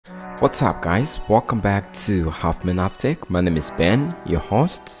What's up guys, welcome back to Halfman Half Tech. My name is Ben, your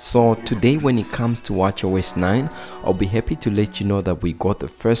host. So today when it comes to watchOS 9, I'll be happy to let you know that we got the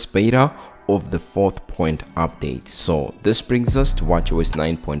first beta of the 4th point update. So this brings us to watchOS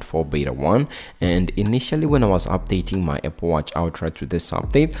 9.4 beta 1, and initially when I was updating my Apple Watch Ultra to this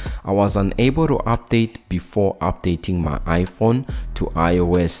update, I was unable to update before updating my iPhone to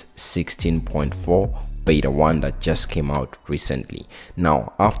iOS 16.4 beta 1 that just came out recently.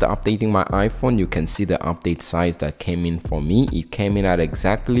 Now after updating my iPhone, you can see the update size that came in for me. It came in at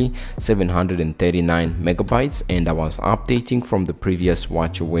exactly 739 megabytes, and I was updating from the previous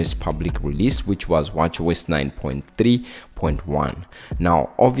watchOS public release, which was watchOS 9.3.1.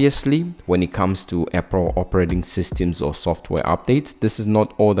 Now obviously when it comes to Apple operating systems or software updates, this is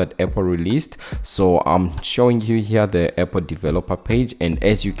not all that Apple released. So I'm showing you here the Apple developer page, and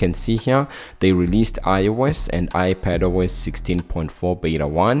as you can see here, they released iOS and iPadOS 16.4 beta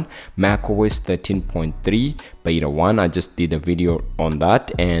 1, macOS 13.3 beta 1. I just did a video on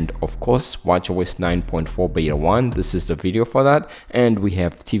that, and of course watchOS 9.4 beta 1, this is the video for that, and we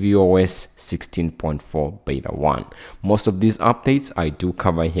have tvOS 16.4 beta 1. Most of these updates I do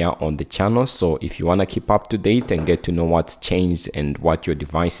cover here on the channel, so if you want to keep up to date and get to know what's changed and what your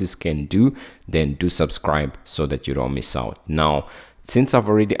devices can do, then do subscribe so that you don't miss out. Now since I've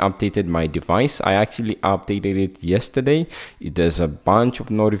already updated my device, I actually updated it yesterday. There's a bunch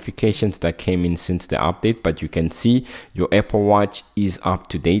of notifications that came in since the update, but you can see your Apple Watch is up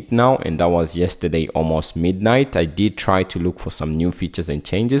to date now, and that was yesterday almost midnight. I did try to look for some new features and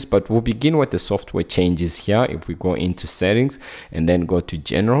changes, but we'll begin with the software changes here. If we go into settings and then go to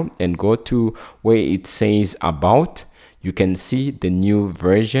general and go to where it says about, you can see the new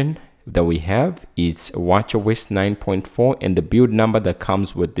version that we have is watchOS 9.4, and the build number that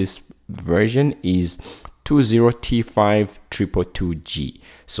comes with this version is 20T5222G.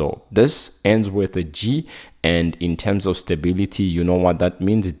 So this ends with a G, and in terms of stability, you know what that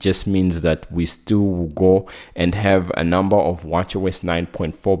means. It just means that we still will go and have a number of watchOS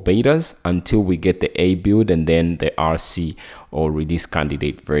 9.4 betas until we get the A build and then the RC or release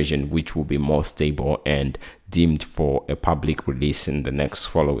candidate version, which will be more stable and deemed for a public release in the next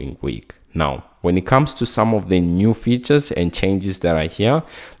following week. Now when it comes to some of the new features and changes that are here,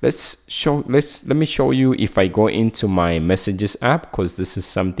 let me show you. If I go into my messages app, because this is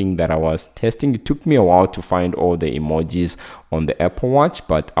something that I was testing, it took me a while to find all the emojis on the Apple Watch,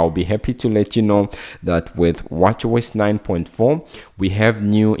 but I'll be happy to let you know that with watchOS 9.4 we have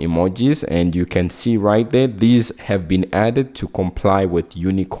new emojis, and you can see right there these have been added to comply with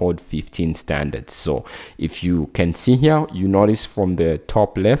Unicode 15 standards. So if you can see here, you notice from the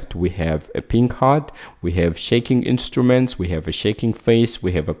top left we have a pink heart, we have shaking instruments, we have a shaking face,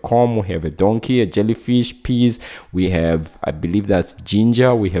 we have a comb, we have a donkey, a jellyfish, peas, we have, I believe that's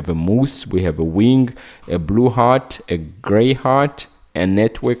ginger, we have a moose, we have a wing, a blue heart, a gray heart, a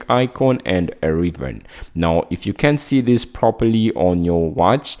network icon, and a ribbon. Now if you can see this properly on your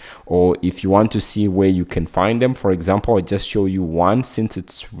watch, or if you want to see where you can find them, for example, I'll just show you one, since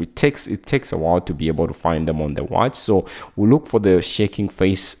it takes a while to be able to find them on the watch. So we'll look for the shaking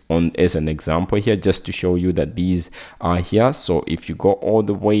face on as an example here, just to show you that these are here. So if you go all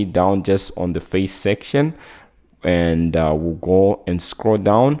the way down just on the face section, and we'll go and scroll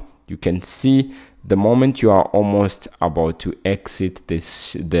down, you can see the moment you are almost about to exit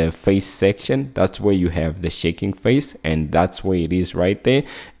the face section, that's where you have the shaking face, and that's where it is right there,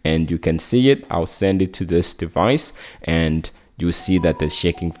 and you can see it. I'll send it to this device, and you see that the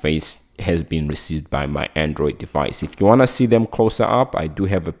shaking face has been received by my Android device. If you want to see them closer up, I do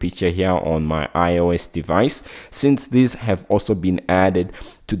have a picture here on my iOS device, since these have also been added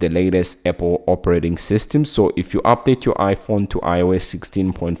to the latest Apple operating system. So if you update your iPhone to iOS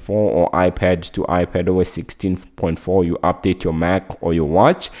 16.4 or iPad to iPadOS 16.4, you update your Mac or your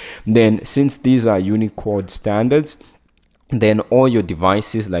watch, then since these are Unicode standards, then all your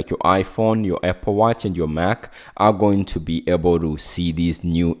devices like your iPhone, your Apple Watch, and your Mac are going to be able to see these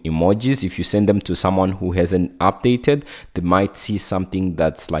new emojis. If you send them to someone who hasn't updated, they might see something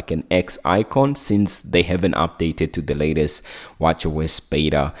that's like an X icon, since they haven't updated to the latest watchOS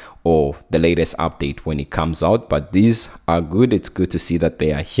beta or the latest update when it comes out. But these are good. It's good to see that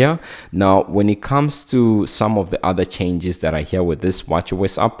they are here. Now when it comes to some of the other changes that are here with this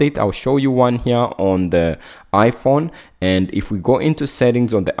watchOS update, I'll show you one here on the iPhone. And if we go into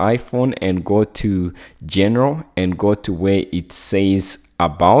settings on the iPhone and go to general and go to where it says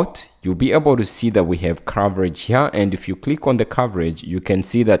about, you'll be able to see that we have coverage here. And if you click on the coverage, you can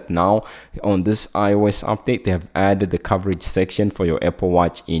see that now on this iOS update, they have added the coverage section for your Apple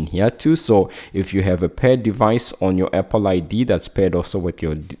Watch in here too. So if you have a paired device on your Apple ID that's paired also with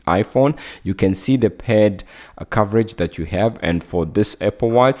your iPhone, you can see the paired coverage that you have. And for this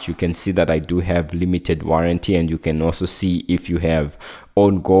Apple Watch, you can see that I do have limited warranty, and you can also see if you have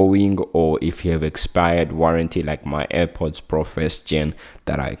ongoing or if you have expired warranty, like my AirPods Pro first gen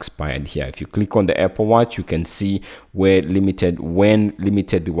that are expired here. If you click on the Apple Watch, you can see when limited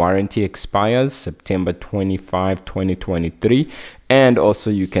warranty expires, September 25, 2023. And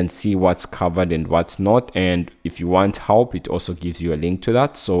also you can see what's covered and what's not. And if you want help, it also gives you a link to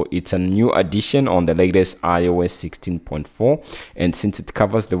that. So it's a new addition on the latest iOS 16.4. And since it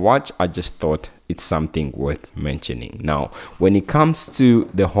covers the watch, I just thought it's something worth mentioning. Now, when it comes to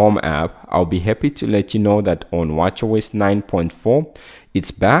the Home app, I'll be happy to let you know that on watchOS 9.4,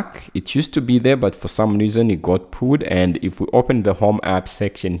 it's back. It used to be there, but for some reason it got pulled. And if we open the Home app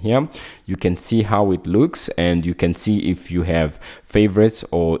section here, you can see how it looks, and you can see if you have favorites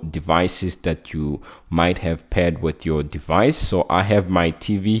or devices that you might have paired with your device. So I have my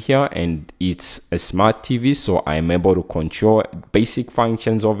TV here, and it's a smart TV, so I'm able to control basic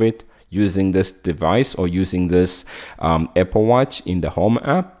functions of it using this device or using this Apple Watch in the Home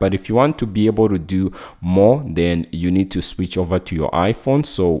app. But if you want to be able to do more, then you need to switch over to your iPhone.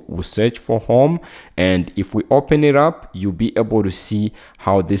 So we'll search for Home, and if we open it up, you'll be able to see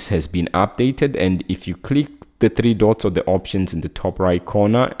how this has been updated. And if you click the three dots or the options in the top right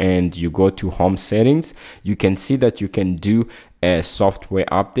corner and you go to Home settings, you can see that you can do a software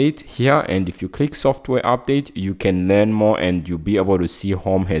update here. And if you click software update, you can learn more, and you'll be able to see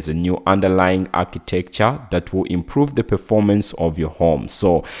Home has a new underlying architecture that will improve the performance of your home.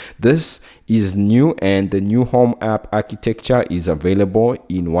 So this is new, and the new Home app architecture is available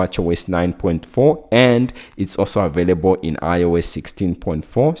in watchOS 9.4, and it's also available in iOS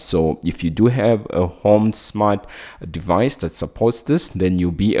 16.4. So if you do have a home smart device that supports this, then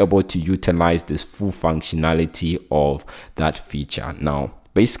you'll be able to utilize this full functionality of that feature. Now,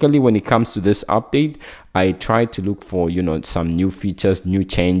 basically, when it comes to this update, I try to look for, some new features, new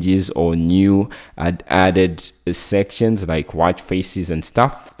changes, or new added sections like watch faces and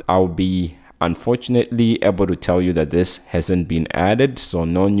stuff. I'll be unfortunately able to tell you that this hasn't been added, so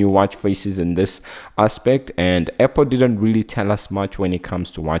no new watch faces in this aspect. And Apple didn't really tell us much when it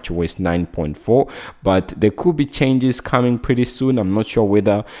comes to watchOS 9.4, but there could be changes coming pretty soon. I'm not sure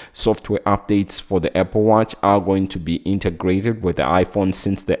whether software updates for the Apple Watch are going to be integrated with the iPhone,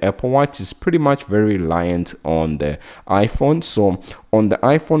 since the Apple Watch is pretty much very reliant on the iPhone. So on the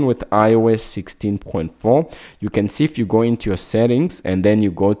iPhone with iOS 16.4, you can see if you go into your settings and then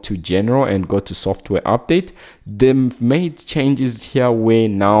you go to general and go to software update, they've made changes here where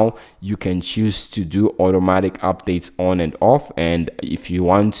now you can choose to do automatic updates on and off. And if you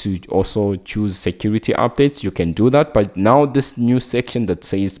want to also choose security updates, you can do that. But now this new section that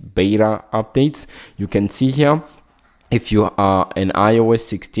says beta updates, you can see here, if you are an iOS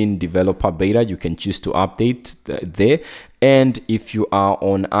 16 developer beta, you can choose to update there. And if you are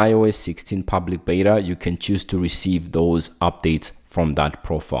on iOS 16 public beta, you can choose to receive those updates from that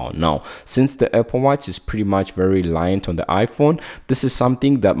profile. Now, since the Apple Watch is pretty much very reliant on the iPhone, this is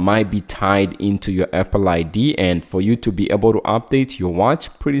something that might be tied into your Apple ID, and for you to be able to update your watch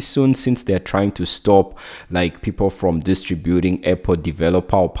pretty soon, since they're trying to stop like people from distributing Apple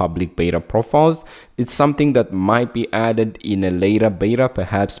developer or public beta profiles, it's something that might be added in a later beta,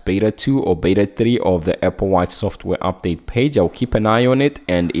 perhaps beta 2 or beta 3 of the Apple Watch software update page. I'll keep an eye on it,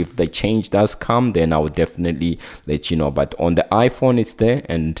 and if the change does come, then I will definitely let you know. But on the iPhone, it's there,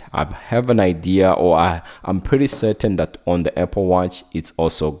 and I have an idea, or I'm pretty certain that on the Apple Watch it's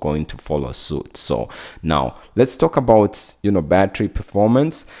also going to follow suit. So now let's talk about battery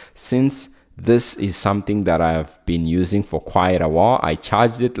performance, since this is something that I've been using for quite a while. I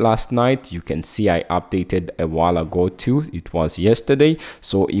charged it last night. You can see I updated a while ago too. It was yesterday.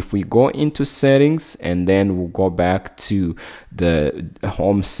 So if we go into settings and then we'll go back to the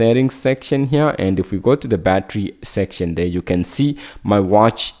home settings section here, and if we go to the battery section there, you can see my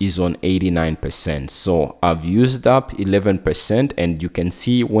watch is on 89%. So I've used up 11%, and you can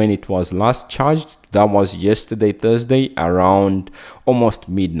see when it was last charged, that was yesterday, Thursday, around almost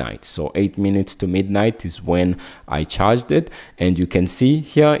midnight. So 8 minutes to midnight is when I charged it. And you can see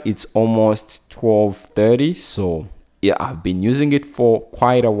here it's almost 12:30. So yeah, I've been using it for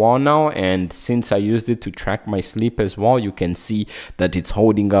quite a while now, and since I used it to track my sleep as well, you can see that it's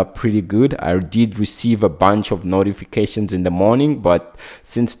holding up pretty good. I did receive a bunch of notifications in the morning, but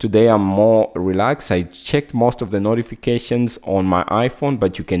since today I'm more relaxed, I checked most of the notifications on my iPhone,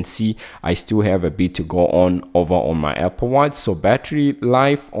 but you can see I still have a bit to go on over on my Apple Watch. So battery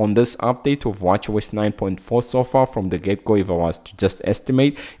life on this update of watchOS 9.4 so far from the get-go, if I was to just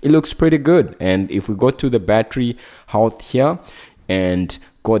estimate, it looks pretty good. And if we go to the battery health here and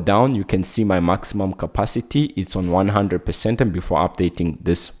go down, you can see my maximum capacity, it's on 100%, and before updating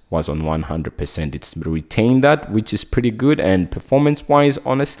this was on 100%. It's retained that, which is pretty good. And performance wise,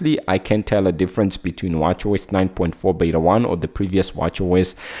 honestly, I can't tell a difference between watchOS 9.4 beta 1 or the previous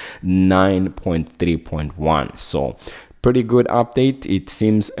watchOS 9.3.1. so pretty good update. It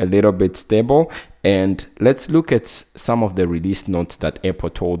seems a little bit stable. And let's look at some of the release notes that Apple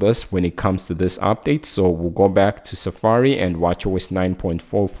told us when it comes to this update. So we'll go back to Safari and watchOS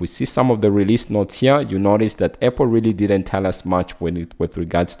 9.4. If we see some of the release notes here, you notice that Apple really didn't tell us much with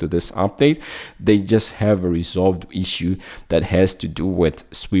regards to this update. They just have a resolved issue that has to do with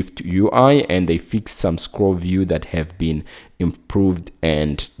Swift UI, and they fixed some scroll view that have been improved,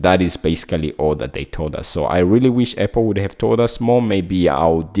 and that is basically all that they told us. So I really wish Apple would have told us more. Maybe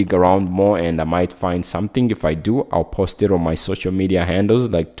I'll dig around more and I might find something. If I do, I'll post it on my social media handles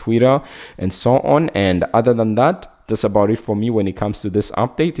like Twitter and so on. And other than that, that's about it for me when it comes to this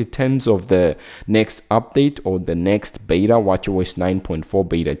update. In terms of the next update or the next beta, watchOS 9.4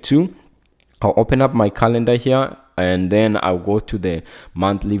 beta 2, I'll open up my calendar here and then I'll go to the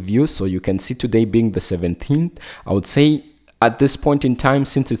monthly view. So you can see today being the 17th, I would say at this point in time,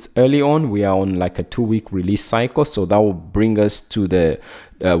 since it's early on, we are on like a 2-week release cycle. So that will bring us to the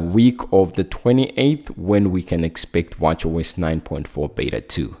week of the 28th when we can expect watchOS 9.4 beta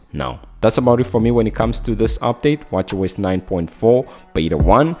 2. Now, that's about it for me when it comes to this update, watchOS 9.4 beta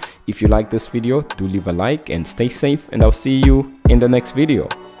 1. If you like this video, do leave a like and stay safe, and I'll see you in the next video.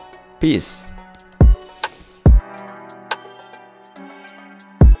 Peace.